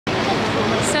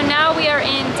now we are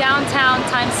in downtown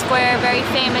Times Square, very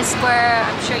famous square.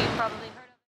 I'm sure you've probably heard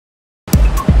of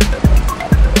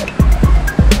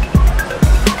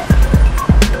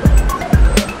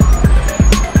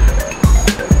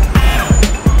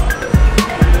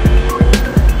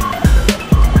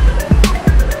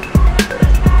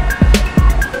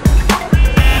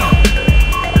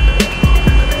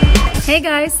it. Hey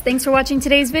guys, thanks for watching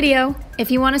today's video.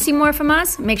 If you want to see more from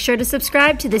us, make sure to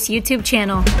subscribe to this YouTube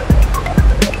channel.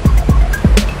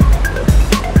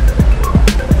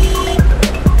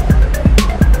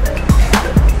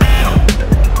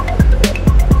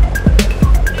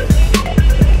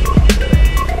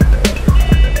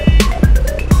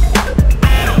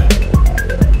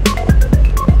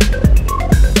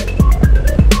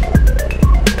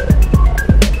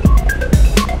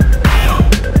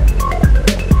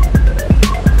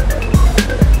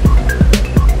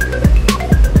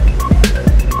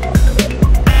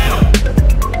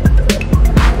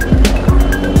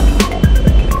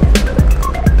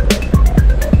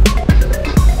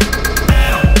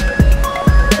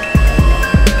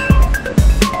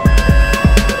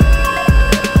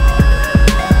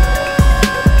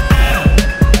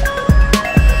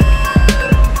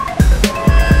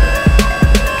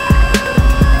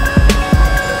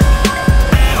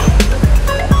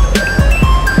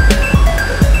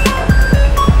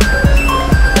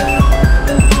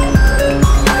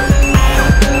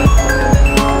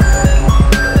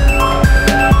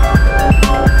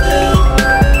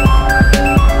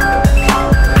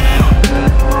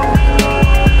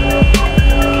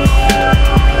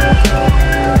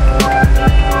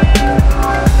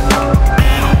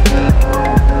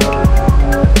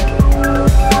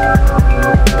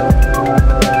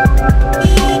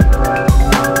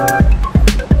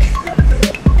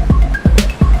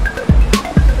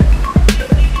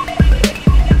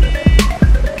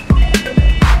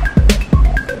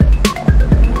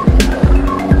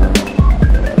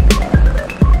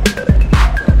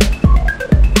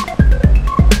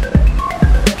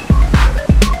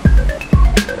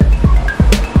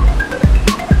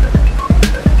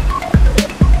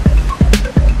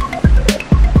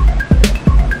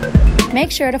 Make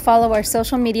sure to follow our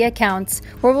social media accounts,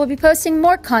 where we'll be posting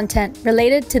more content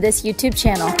related to this YouTube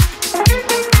channel.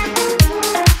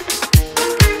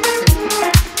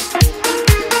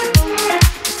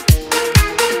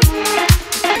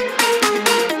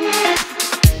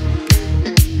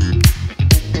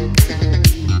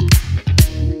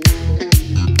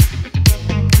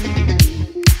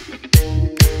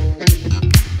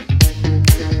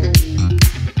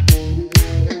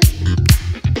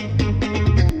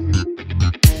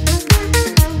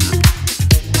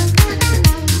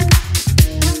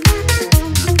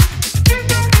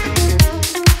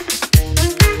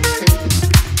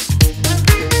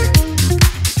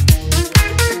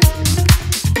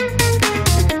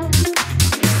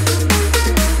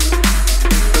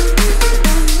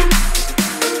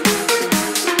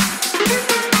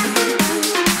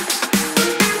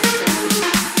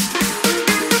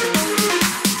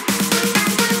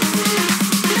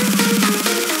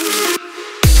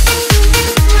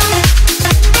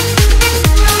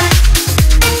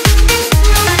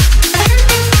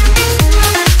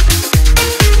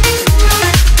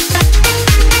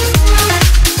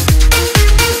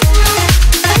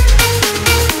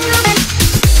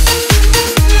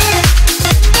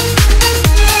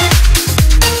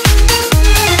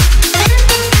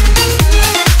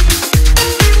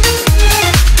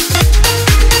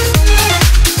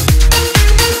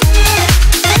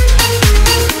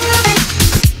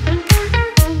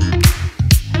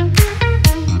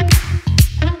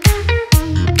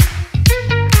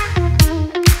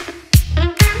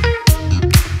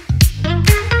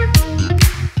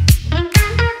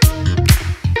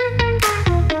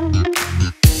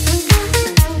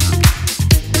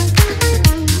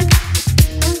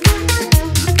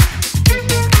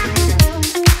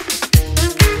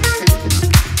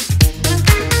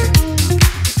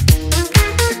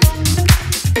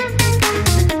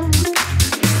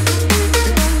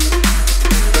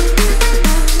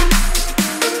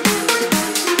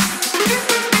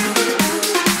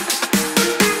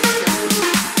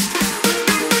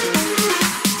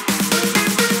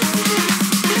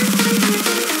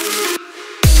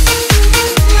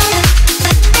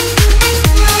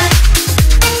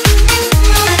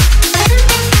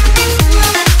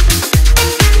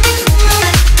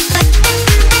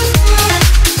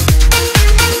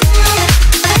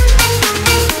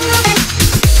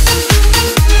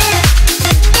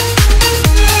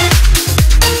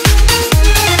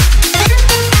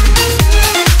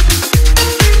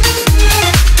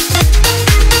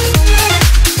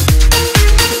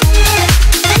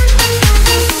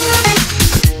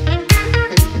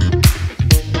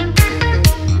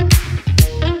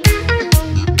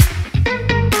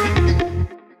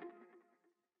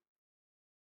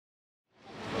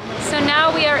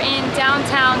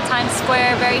 downtown Times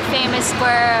Square, very famous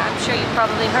square. I'm sure you've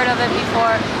probably heard of it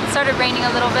before. It started raining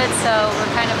a little bit, so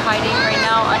we're kind of hiding right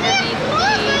now underneath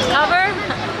the cover.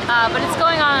 But it's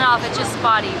going on and off, it's just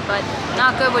spotty, but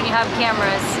not good when you have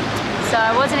cameras. So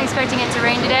I wasn't expecting it to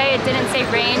rain today. It didn't say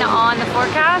rain on the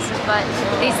forecast, but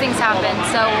these things happen.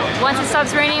 So once it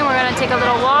stops raining, we're gonna take a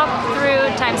little walk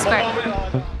through Times Square.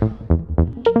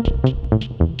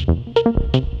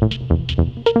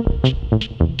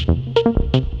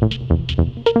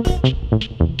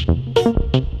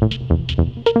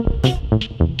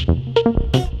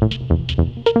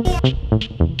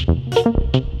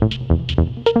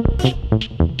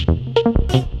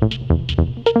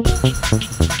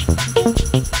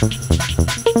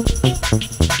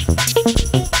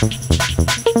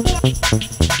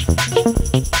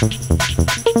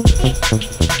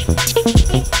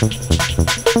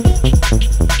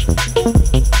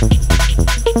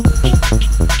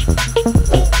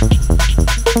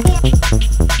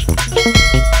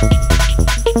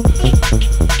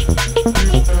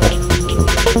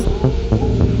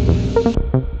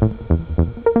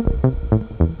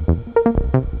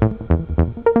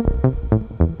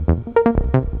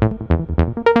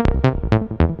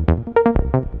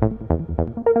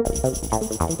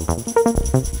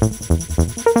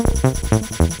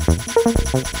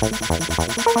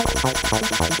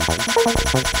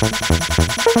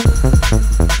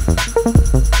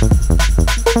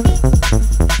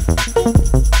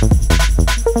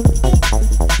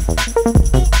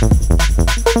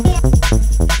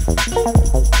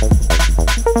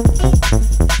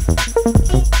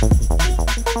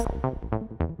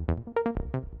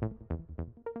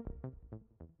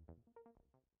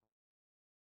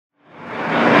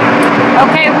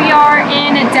 Okay, we are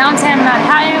in downtown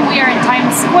Manhattan. We are in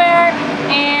Times Square,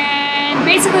 and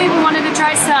basically we wanted to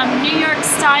try some New York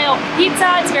style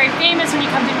pizza. It's very famous when you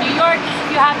come to New York.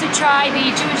 You have to try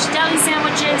the Jewish deli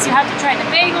sandwiches, you have to try the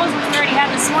bagels, which we already had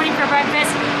this morning for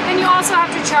breakfast, and you also have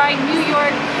to try New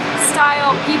York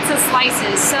style pizza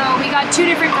slices. So we got two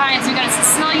different kinds. We got a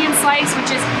Sicilian slice, which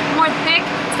is more thick.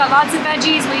 It's got lots of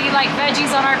veggies. We like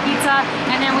veggies on our pizza.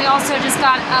 And then we also just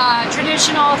got a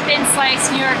traditional thin slice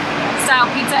New York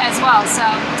style pizza as well. So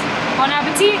bon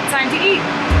appetit, time to eat.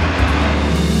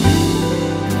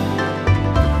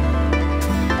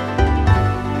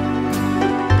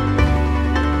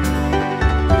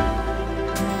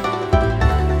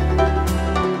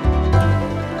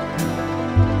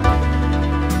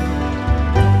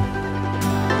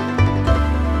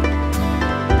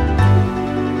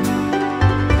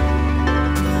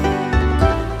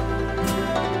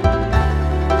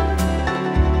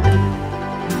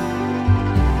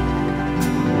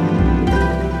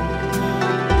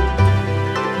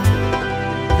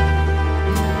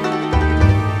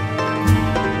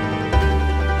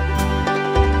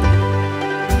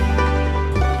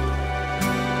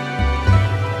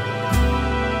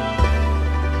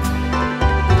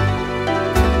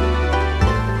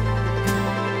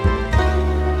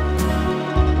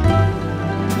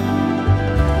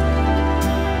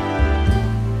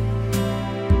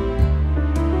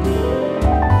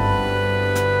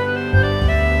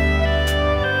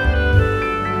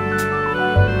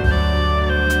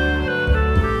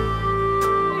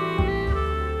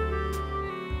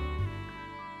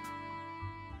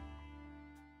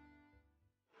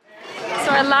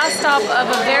 Our last stop of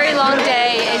a very long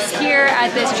day is here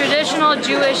at this traditional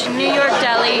Jewish New York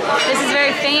deli. This is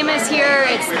very famous here.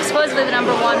 It's supposedly the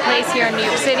 #1 place here in New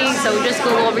York City, so we just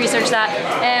Google research that,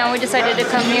 and we decided to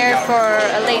come here for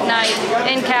a late night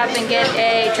in Cap and get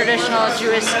a traditional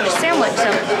Jewish sandwich. So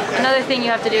another thing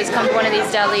you have to do is come to one of these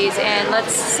delis, and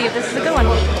let's see if this is a good one.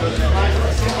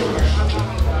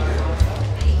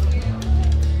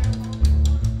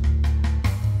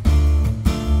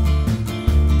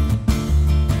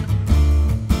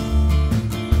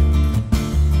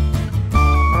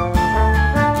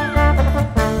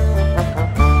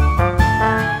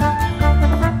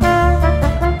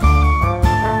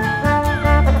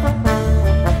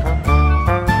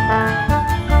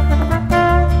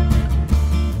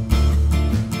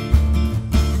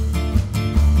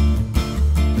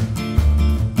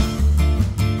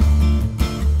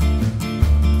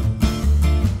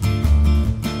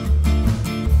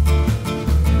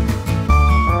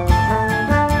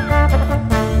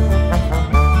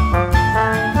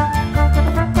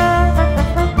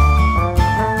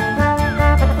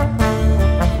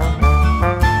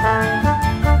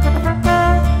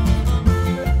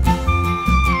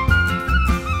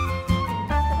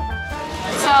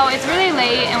 It's really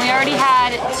late, and we already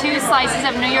had 2 slices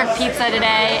of New York pizza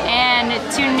today and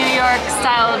 2 New York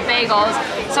style bagels.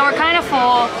 so we're kind of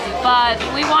full, but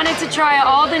we wanted to try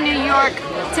all the New York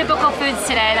typical foods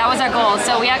today. That was our goal.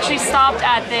 So we actually stopped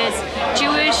at this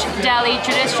Jewish deli,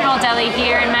 traditional deli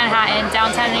here in Manhattan,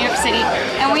 downtown New York City,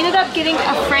 and we ended up getting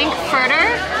a Frankfurter,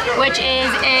 which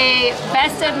is a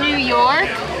best of New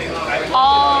York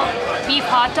all beef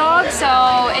hot dog.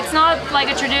 So it's not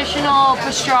like a traditional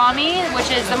pastrami,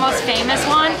 which is the most famous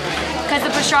one, because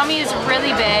the pastrami is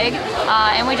really big,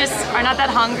 and we just are not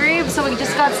that hungry, so we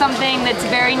just got something that's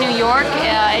very New York.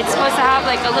 It's supposed to have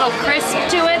like a little crisp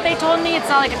to it, they told me. It's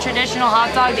not like a traditional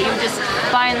hot dog that you would just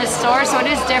buy in the store, so it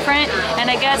is different.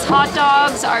 And I guess hot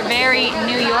dogs are very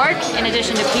New York, in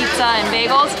addition to pizza and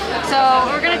bagels. So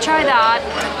we're gonna try that.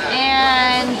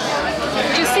 And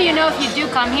just so you know, if you do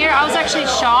come here, I was actually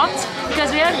shocked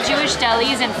because we have Jewish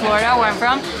delis in Florida, where I'm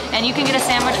from, and you can get a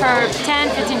sandwich for $10,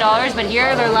 $15, but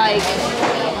here they're like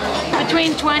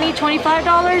between $20,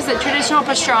 $25. The traditional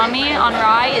pastrami on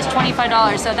rye is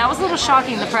 $25, so that was a little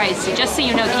shocking, the price. Just so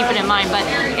you know, keep it in mind. But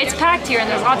it's packed here and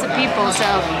there's lots of people, so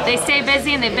they stay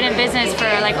busy, and they've been in business for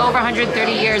like over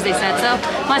 130 years, they said,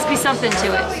 so must be something to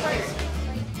it.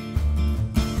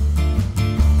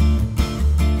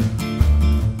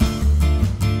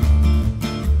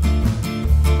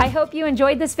 I hope you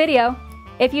enjoyed this video.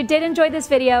 If you did enjoy this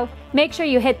video, make sure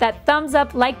you hit that thumbs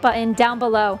up like button down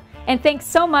below. And thanks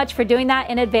so much for doing that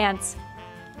in advance.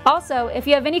 Also, if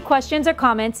you have any questions or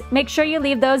comments, make sure you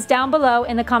leave those down below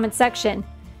in the comments section.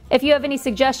 If you have any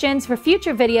suggestions for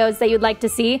future videos that you'd like to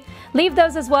see, leave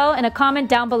those as well in a comment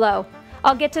down below.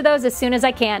 I'll get to those as soon as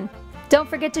I can. Don't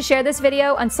forget to share this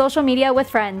video on social media with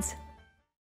friends.